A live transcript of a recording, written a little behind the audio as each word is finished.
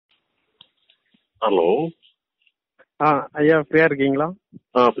Hello. ஐயா ஃப்ரீயா இருக்கீங்களா?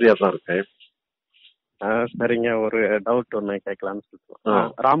 ஃப்ரீயா தான் இருக்கேன். சரிங்க, ஒரு டவுட் ஒன்று கேட்கலான்னு சொல்லிட்டு.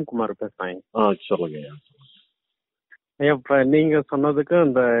 ராம்குமார் பேசுறேன். சொல்லுங்க. ஐயா, இப்போ நீங்க சொன்னதுக்கு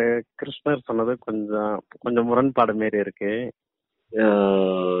இந்த கிருஷ்ணர் சொன்னது கொஞ்சம் கொஞ்சம் முரண்பாடு மாரி இருக்கு.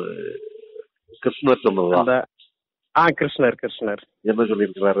 கிருஷ்ணர் சொன்னதா? கிருஷ்ணர் என்ன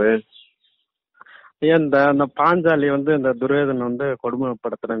சொல்லியிருக்கிறாரு? ஐயா, இந்த பாஞ்சாலி வந்து இந்த துரியோதன் வந்து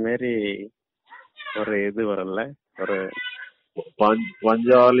கொடுமைப்படுத்துற மாரி ஒரு இது வரல. ஒரு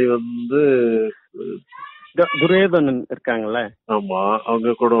பாஞ்சாலி வந்து துரியோதனன் இருக்காங்கல்ல, ஆமா,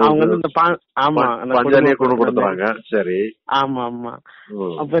 அவங்க கூட அவங்க வந்து இந்த பாஞ்சாலியை கொடுமைப்படுத்துறாங்க. சரி, ஆமா ஆமா.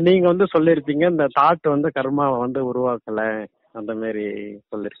 அப்ப நீங்க வந்து சொல்லிருப்பீங்க இந்த தாட் வந்து கர்மாவை வந்து உருவாக்கல, அந்த மாதிரி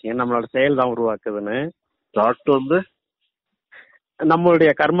சொல்லிருக்கீங்க. நம்மளோட செயல் தான் உருவாக்குதுன்னு. தாட் வந்து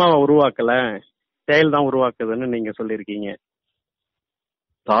நம்மளுடைய கர்மாவை உருவாக்கல, செயல் தான் உருவாக்குதுன்னு நீங்க சொல்லிருக்கீங்க.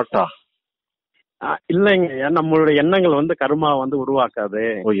 தாட்டா? இல்லைங்க, நம்மளுடைய எண்ணங்கள் வந்து கர்மா வந்து உருவாக்காது.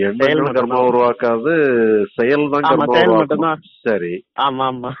 எண்ணங்கள் கர்மா உருவாக்காது, செயல் தான் கர்மா செயல் மட்டும்தான். சரி, ஆமா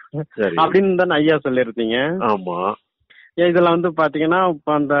ஆமா அப்படின்னு தானே ஐயா சொல்லிருக்கீங்க. ஆமா. இதுல வந்து பாத்தீங்கன்னா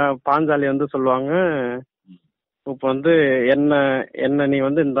இப்ப அந்த பாஞ்சாலி வந்து சொல்லுவாங்க, இப்ப வந்து என்ன நீ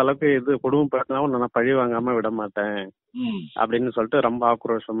வந்து இந்த அளவுக்கு இது குடும்பப்படுத்தினாவும் நான் பழி வாங்காம விட மாட்டேன் அப்படின்னு சொல்லிட்டு ரொம்ப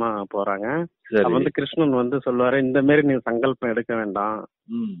ஆக்ரோஷமா போறாங்க. அப்ப வந்து கிருஷ்ணன் வந்து சொல்லுவாரு, இந்த மாதிரி நீ சங்கல்பம் எடுக்க வேண்டாம்,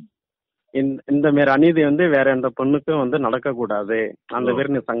 இந்த மாரி அநீதி வந்து வேற எந்த பொண்ணுக்கும் வந்து நடக்க கூடாது, அந்த மாரி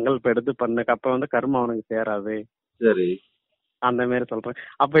நீ சங்கல்பம் எடுத்து பண்ணுக்கு, அப்ப வந்து கர்மம் அவனுக்கு சேராது. சரி, அந்த மாதிரி சொல்றேன்.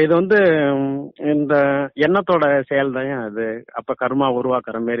 அப்ப இது வந்து இந்த எண்ணத்தோட செயல் தான் அது. அப்ப கர்மா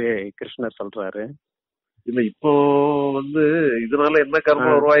உருவாக்குற மாதிரி கிருஷ்ணர் சொல்றாரு. இல்ல, இப்போ வந்து இதனால என்ன கர்மா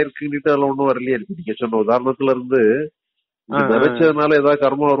உருவாயிருக்குன்னு அதுல ஒண்ணும் வரலையே. நீங்க சொன்ன உதாரணத்துல இருந்து நினைச்சதுனால ஏதாவது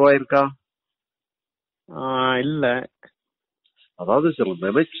கர்மா உருவாயிருக்கா? இல்ல. அதாவது சில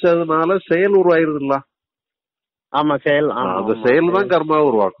நினைச்சதுனால செயல் உருவாயிருதுல்ல. ஆமா, செயல். அந்த செயல் தான் கர்மா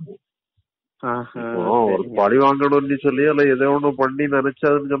உருவாக்கும். ஒரு பழி வாங்கணும்னு சொல்லி அல்ல ஏதோ ஒண்ணு பண்ணி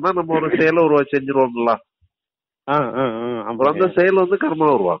நினைச்சதுன்னு சொன்னா நம்ம ஒரு செயலை செஞ்சிருவோம்ல. அப்புறம் அந்த செயல் வந்து கர்மா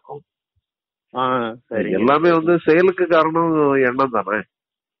உருவாக்கும். எல்லாமே வந்து செயலுக்கு காரணம் எண்ணம் தானே.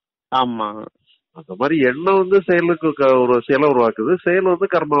 ஆமா, அந்த மாதிரி எண்ணம் வந்து செயலுக்கு ஒரு செயலை உருவாக்குது, செயல் வந்து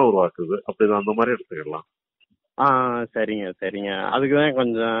கர்மா உருவாக்குது. அப்படிதான், அந்த மாதிரி எடுத்துக்கலாம். சரிங்க. அதுக்குதான்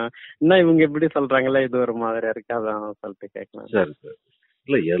கொஞ்சம் இன்னும் இவங்க எப்படி சொல்றாங்களே, இது ஒரு மாதிரியா இருக்கு, அதான் சொல்லிட்டு கேட்கலாம். சரி.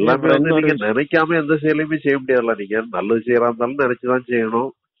 இல்ல, எல்லாமே வந்து நீங்க நினைக்காம எந்த செயலையுமே செய்ய முடியாதுல்ல. நீங்க நல்லது செய்யறா இருந்தாலும் நினைச்சுதான் செய்யணும்.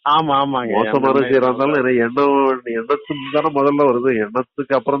 ஆமாங்க. மோசமான செய்யறா இருந்தாலும் எண்ணத்துக்கு தானே முதல்ல வருது,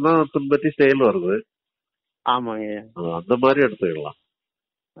 எண்ணத்துக்கு அப்புறம் தான் பின்பற்றி செயல் வருது. ஆமாங்க, அந்த மாதிரி எடுத்துக்கலாம்.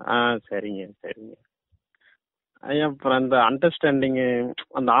 சரிங்க. ஐயா, அப்புறம் அந்த அண்டர்ஸ்டாண்டிங்,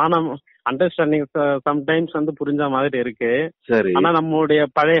 அந்த அண்டர்ஸ்டாண்டிங் சம்டைம்ஸ் வந்து புரிஞ்ச மாதிரி இருக்கு. சரி. ஆனா நம்மளுடைய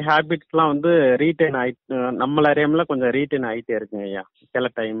பழைய ஹேபிட்ஸ் எல்லாம் வந்து ரீட்டைன் ஆயிட்டு, நம்மள அறியாமல கொஞ்சம் ரீட்டைன் ஆயிட்டே இருக்குங்க ஐயா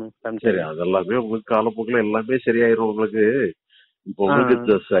சில டைம். சரி, அதெல்லாமே உங்களுக்கு காலப்போக்கில் எல்லாமே சரியாயிரும். உங்களுக்கு இப்போ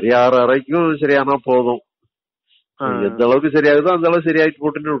உங்களுக்கு சரியாகிற வரைக்கும் சரியானா போதும். எந்த அளவுக்கு சரியாகுதோ அந்த அளவுக்கு சரியாயிட்டு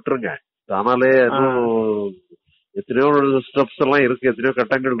போட்டுன்னு விட்டுருங்க. ஆனாலே எத்தனையோ ஸ்டெப்ஸ் எல்லாம் இருக்கு, எத்தனையோ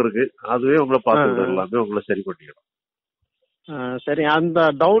கட்டங்கள் இருக்கு, அதுவே உங்களை பார்த்து எல்லாமே உங்களை சரி பண்ணிக்கணும். சரி, அந்த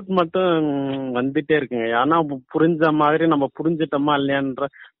டவுட் மட்டும் வந்துட்டே இருக்குங்க. ஆனா புரிஞ்ச மாதிரி நம்ம புரிஞ்சிட்டோமா இல்லையான்ற,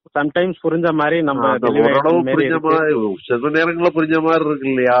 சம்டைம்ஸ் புரிஞ்ச மாதிரி நம்ம சில நேரங்கள புரிஞ்ச மாதிரி இருக்கு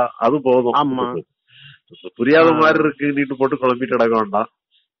இல்லையா, அது போதும். ஆமா, புரியாத மாதிரி இருக்கு நீட்டு போட்டு குழம்பிட்டு எடுக்க வேண்டாம்.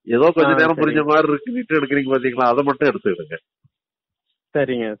 ஏதோ கொஞ்ச நேரம் புரிஞ்ச மாதிரி இருக்கு நீட்டு எடுக்கிறீங்க பாத்தீங்களா, அதை மட்டும் எடுத்துக்கிடுங்க.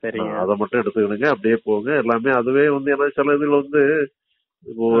 சரிங்க. அதை மட்டும் எடுத்துக்கிடுங்க, அப்படியே போங்க. எல்லாமே அதுவே வந்து ஏன்னா சில இதுல வந்து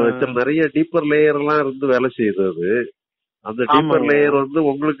நிறைய டீப்பர் லேயர் எல்லாம் இருந்து வேலை செய்யுது. அந்த டீப்பர் லேயர் வந்து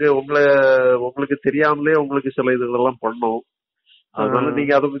உங்களுக்கு தெரியாமலே உங்களுக்கு சில இதுகளெல்லாம் பண்ணும். அதனால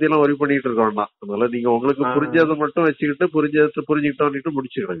நீங்க அதை பத்தி எல்லாம் ஒரி பண்ணிட்டு இருக்க வேண்டாம். அதனால நீங்க உங்களுக்கு புரிஞ்சதை மட்டும் வச்சுக்கிட்டு புரிஞ்சுக்கிட்டோம்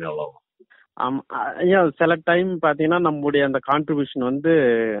முடிச்சுக்கிடுங்க, அவ்வளவு. ஐயா, சில டைம் பாத்தீங்கன்னா நம்முடைய அந்த கான்ட்ரிபியூஷன் வந்து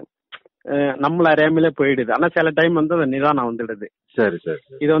நம்மள அறியாமலே போயிடுது. ஆனா சில டைம் வந்து அந்த நிதானம் வந்துடுது. சரி.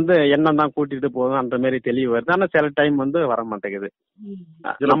 இது வந்து என்ன தான் கூட்டிட்டு போதும் அந்த மாதிரி தெளிவு வருது. ஆனா சில டைம் வந்து வர மாட்டேங்குது.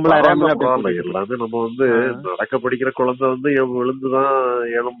 நம்மள அறியாமலே எல்லாமே நம்ம வந்து நடக்க படிக்கிற குழந்தை வந்து விழுந்துதான்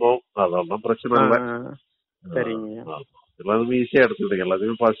எழும்போம், அதெல்லாம் பிரச்சனை இல்லை. சரிங்க, எல்லாருமே ஈஸியா எடுத்துக்கிடுங்க,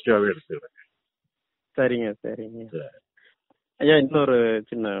 எல்லாத்தையுமே பாசிட்டிவாவே எடுத்துக்கிடுங்க. சரிங்க. ஐயா, இன்னொரு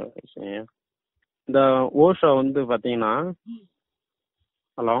சின்ன விஷயம். இந்த ஓஷோ வந்து பாத்தீங்கன்னா,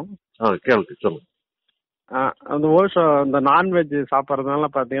 ஹலோ, கேள்வி சொல்லுங்க. அந்த ஓஷோ இந்த நான்வெஜ் சாப்பிட்றதுனால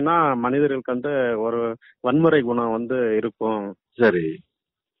பாத்தீங்கன்னா மனிதர்களுக்கு வந்து ஒரு வன்முறை குணம் வந்து இருக்கும். சரி.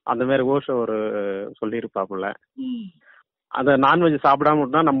 அந்த மாதிரி ஓஷோ ஒரு சொல்லியிருப்பாப்புல. அந்த நான்வெஜ் சாப்பிடாம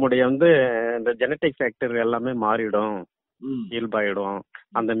விட்டா நம்முடைய வந்து இந்த ஜெனட்டிக் ஃபேக்டர் எல்லாமே மாறிடும், இயல்பாயிடும்.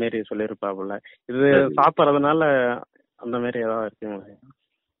 அந்த மாரி சொல்லியிருப்பாப்புல. இது சரி. சாப்பிட்றதுனால அந்த மாரி ஏதாவது இருக்குங்களா?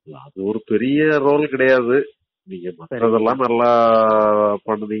 அது ஒரு பெரிய ரோல் கிடையாது. நீங்க சரிங்க. மற்றதெல்லாம் நல்லா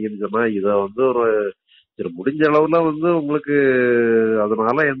பண்ணுனீங்கன்னு சொன்னா, இத வந்து ஒரு சரி முடிஞ்ச அளவுல வந்து உங்களுக்கு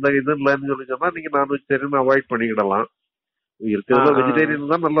அதனால எந்த இதுவும் இல்லைன்னு சொல்லி சொன்னா, நீங்க நான்வெஜிடேரியன் அவாய்ட் பண்ணிக்கிடலாம். இருக்கிறதுல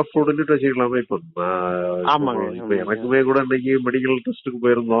வெஜிடேரியன் தான் நல்ல ஃபுட்னு வச்சுக்கலாமே. ஆமாங்க, இப்ப ஆமாங்க. எனக்குமே கூட இன்னைக்கு மெடிக்கல் டெஸ்ட்டுக்கு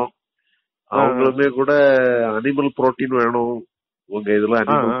போயிருந்தோம். ஆ, அவங்களுமே கூட அனிமல் புரோட்டீன் வேணும். உங்க இதுல ஆ,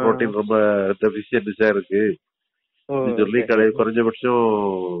 அனிமல் ஆ. புரோட்டீன் ரொம்ப டெபிஷியன்ஸா இருக்கு. ஓ, சொல்லி சரி, சரி. குறைஞ்சபட்சம்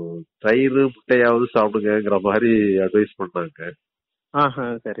தயிர் முட்டையாவது சாப்பிடுங்கிற மாதிரி அட்வைஸ் பண்ணாங்க. ஆஹா,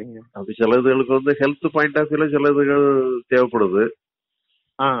 சரிங்க. அப்படி சில இதுகளுக்கு வந்து ஹெல்த் பாயிண்ட் ஆஃப் வியூல சில இதுகள் தேவைப்படுது.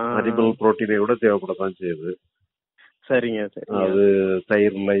 ஆ, ஆ, ஆ. அனிமல் புரோட்டீனை விட தேவைப்படத்தான் செய்யுது. சரிங்க, சரிங்க. அது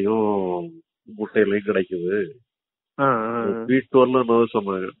தயிர்லயும் முட்டையிலயும் கிடைக்குது. ஆ, ஆ. B12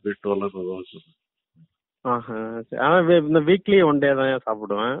 சொன்னாங்க. B12 சொன்னாங்க. ஆஹா. ஆனா இந்த வீக்லி ஒன் டே தான்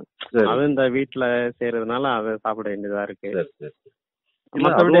சாப்பிடுவேன். சரி, அது இந்த வீட்ல செய்யறதுனால அதை சாப்பிட வேண்டியதா இருக்கு. சரி, சரி. இல்ல அது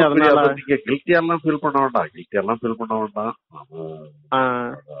மத்தபடி ஒரு பெரிய அதனால நீங்க கில்ட்டியெல்லாம் ஃபீல் பண்ண வேண்டாம். கில்ட்டியெல்லாம் ஃபீல் பண்ண வேண்டாம். ஆ,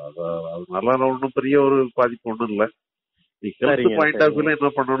 அதனால ஒன்றும் பெரிய ஒரு பாதிப்பு ஒன்றும் இல்ல. நீ ஹெல்த் சரிங்க, பாயிண்ட் ஆஃப் சரிங்க. வியூல என்ன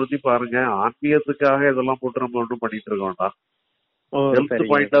பண்ணணும்னு பாருங்க. ஆன்மீகத்துக்காக இதெல்லாம் போட்டு நம்ம ஒன்றும் பண்ணிட்டு இருக்க வேண்டாம். ஓ, ஹெல்த்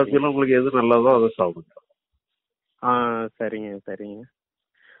சரிங்க, பாயிண்ட் ஆஃப் சரிங்க. வியூல உங்களுக்கு எது நல்லதோ அதை சாப்பிடுங்க. ஆ, சரிங்க, சரிங்க.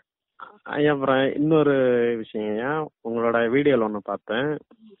 ஐயா, அப்புறம் இன்னொரு விஷயங்கய்யா, உங்களோட வீடியோல ஒன்று பார்த்தேன்.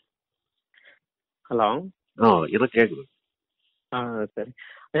 ஹலோ. எனக்கு கேக்குது. ஆ, சரி.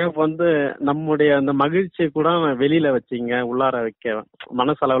 ஐயா, இப்போ வந்து நம்முடைய அந்த மகிழ்ச்சியை கூட வெளியில வச்சீங்க, உள்ளார வைக்க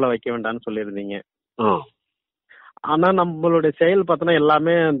மனசளவுல வைக்க வேண்டாம்னு சொல்லியிருந்தீங்க. ஆ, ஆனா நம்மளுடைய செயல் பார்த்தோன்னா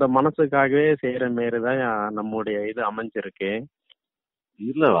எல்லாமே அந்த மனசுக்காகவே செய்யற மாரி தான் நம்முடைய இது அமைஞ்சிருக்கு.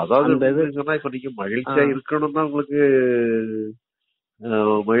 இல்ல அதாவது அந்த இது எப்படின்னு சொன்னா இப்ப நீங்க ஆ, மகிழ்ச்சியா இருக்கணும்னா உங்களுக்கு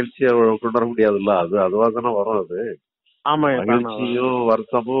மகிழ்ச்சியா கொண்டு வர முடியாதுல்ல. அது அதுவா தானே வரும் அது. ஆமாங்க, தானா தான். மகிழ்ச்சியும்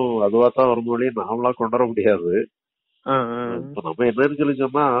வருத்தமும் அதுவா தான் வரும் மொழியே நாமளா கொண்டு வர முடியாது. ஆ, ஆ, இப்ப நம்ம என்னன்னு சொல்லி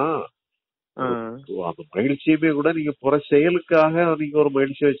சொன்னா ஆ, அந்த மகிழ்ச்சியுமே கூட நீங்க புற செயலுக்காக நீங்க ஒரு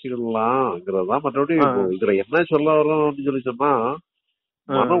மகிழ்ச்சி வச்சுக்கலாம்ங்கிறதுதான். மற்றபடி ஆ, இப்போ இதுல என்ன சொல்ல வரோம் அப்படின்னு சொல்லி சொன்னா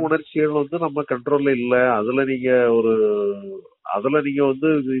ஆ, மன உணர்ச்சிகள் வந்து நம்ம கண்ட்ரோல்ல இல்ல. அதுல நீங்க வந்து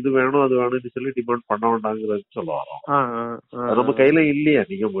இது வேணும் அது வேணும்னு சொல்லி டிமாண்ட் பண்ண வேண்டாங்கிறது சொல்ல வரோம். ஆ, ஆ, ஆ. அது நம்ம கையில இல்லையா.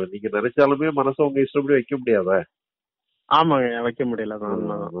 நீங்க நினைச்சாலுமே மனசை உங்க இஷ்டப்படி வைக்க முடியாத. ஆமாங்க, வைக்க முடியல, தான்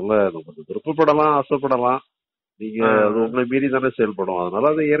உண்மைதான். அதனால நமக்கு விருப்பப்படலாம், ஆசைப்படலாம். நீங்க ஆ, அது உங்களை மீறி தானே செயல்படும்.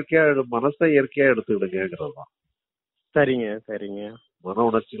 அதனால அதை இயற்கையா மனசை இயற்கையா எடுத்துக்கிடுங்கிறது தான். சரிங்க, சரிங்க, மன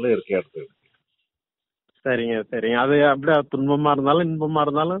உணர்ச்சிகளை இயற்கையா எடுத்துக்கிடுங்க. சரிங்க, சரிங்க. அது அப்படியே துன்பமா இருந்தாலும் இன்பமா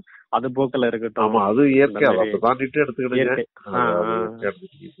இருந்தாலும் அது போக்கில் இருக்கட்டும். ஆமா, அது அந்த இயற்கை. அதை மாதிரி அப்படித்தாண்டிட்டு எடுத்துக்கிடுங்க. இயற்கை. ஆ, அது அது ஆ. இயற்கையா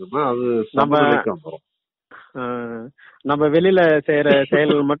எடுத்துக்கிட்டீங்கன்னா அது நம்ம சமநிலைக்கு வந்துடும். ஆ, நம்ம வெளியில செய்யற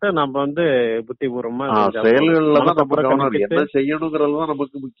செயல்கள் மட்டும் நம்ம வந்து புத்திபூர்வமா செஞ்சா போதும். செயல்கள்ல தான் மனசை நம்ம கவனம் இருக்கு. புறக்கணிச்சிட்டு. என்ன செய்யணுங்கிறது தான்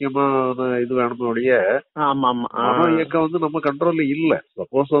நமக்கு முக்கியமான இது வேணுமே ஒழிய ஆமா, ஆமா. ஆ, மனோ இயக்கம் வந்து நம்ம கண்ட்ரோல்ல இல்ல.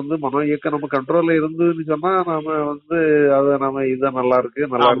 சப்போஸ் வந்து மனோ இயக்கம் நம்ம கண்ட்ரோல்ல இருந்துன்னு சொன்னா நாம வந்து அதை நம்ம இதான் நல்லா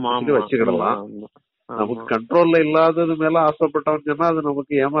இருக்கு நல்லா ஆமா, இருக்குன்னு சொல்லி ஆமா. வச்சுக்கிடலாம். உண்மைதான், உண்மை. நமக்கு ஆமா. கண்ட்ரோல்ல இல்லாதது மேல ஆசைப்பட்டோம்னு சொன்னா அது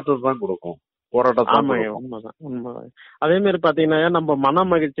நமக்கு ஏமாற்றத்தை தான் கொடுக்கும். போராட்டத்தை தான் ஆமாங்க, கொடுக்கும். உண்மைதான், உண்மைதான். அதே மாதிரி பாத்தீங்கன்னா நம்ம மன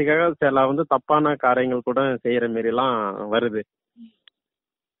மகிழ்ச்சிக்காக சில வந்து தப்பான காரியங்கள் கூட செய்யற மாரி எல்லாம் வருது.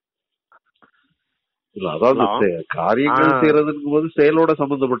 இல்ல அதாவது ஹலோ. ஆ, காரியங்கள் செய்யறதுங்கும் போது செயலோட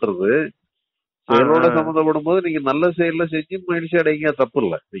சம்பந்தப்பட்டது. ஆ, செயலோட ஆ, சம்மந்தப்படும் போது நீங்க நல்ல செயல்ல செஞ்சு மகிழ்ச்சி அடைங்க, தப்பு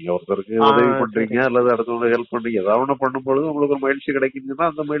இல்ல. நீங்க ஒருத்தருக்கு ஆ, உதவி பண்றீங்க சரிங்க. அல்லது அடுத்தவங்க ஹெல்ப் பண்றீங்க, ஏதாவது ஒண்ணு பண்ணும்பொழுது உங்களுக்கு ஒரு மகிழ்ச்சி கிடைக்குதுன்னா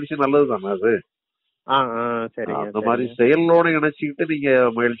அந்த மகிழ்ச்சி நல்லது தானே அது. ஆ, ஆ, சரிங்க, அந்த மாதிரி சரிங்க. செயலோட இணைச்சிக்கிட்டு நீங்க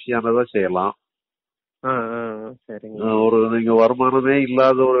மகிழ்ச்சியானதா செய்யலாம். ஆ, ஆ, சரிங்க. நீங்க வருமானமே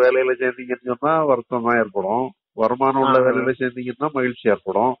இல்லாத ஒரு வேலையில சேர்ந்தீங்கன்னு சொன்னா வருத்தம் தான் ஏற்படும். வருமானம் ஆ, உள்ள வேலையில சேர்ந்தீங்கன்னா மகிழ்ச்சி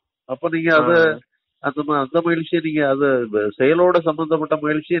ஏற்படும். அப்ப நீங்க ஆ, அத அந்த மகிழ்ச்சியை நீங்க செயலோட சம்பந்தப்பட்ட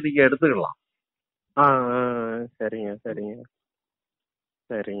மகிழ்ச்சியை நீங்க எடுத்துக்கலாம். ஆ, ஆ, சரிங்க, சரிங்க,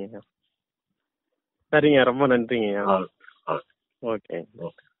 சரிங்க. சரிங்க, ரொம்ப நன்றிங்கய்யா. ஆ, ஆ, ஓகே.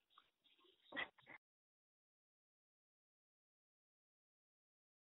 ஓகே.